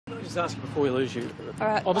just ask you before we lose you. All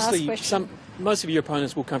right, obviously, last question. most of your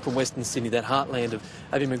opponents will come from Western Sydney, that heartland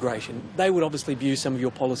of immigration. They would obviously view some of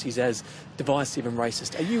your policies as divisive and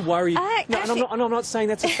racist. Are you worried? And I'm not saying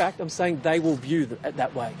that's a fact. I'm saying they will view it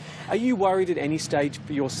that way. Are you worried at any stage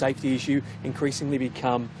for your safety issue increasingly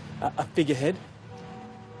become a figurehead?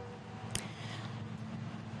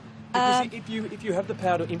 Because if you have the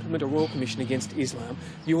power to implement a Royal Commission against Islam,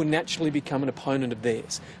 you will naturally become an opponent of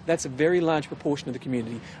theirs. That's a very large proportion of the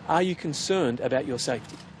community. Are you concerned about your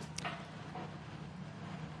safety?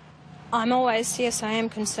 Yes, I am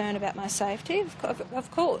concerned about my safety,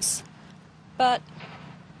 of course. But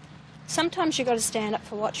sometimes you've got to stand up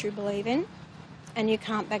for what you believe in, and you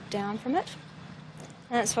can't back down from it.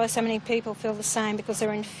 And that's why so many people feel the same, because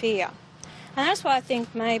they're in fear. And that's why I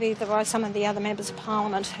think maybe why some of the other members of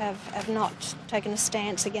Parliament have not taken a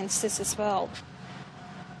stance against this as well.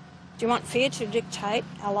 Do you want fear to dictate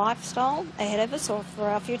our lifestyle ahead of us or for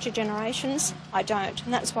our future generations? I don't.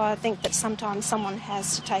 And that's why I think that sometimes someone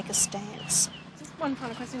has to take a stance. Just one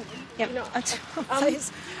final question. Yep. You know,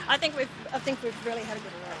 Please. I think we've really had a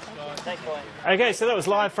good work. Thank you. Okay, so that was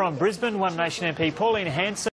live from Brisbane. One Nation MP Pauline Hanson.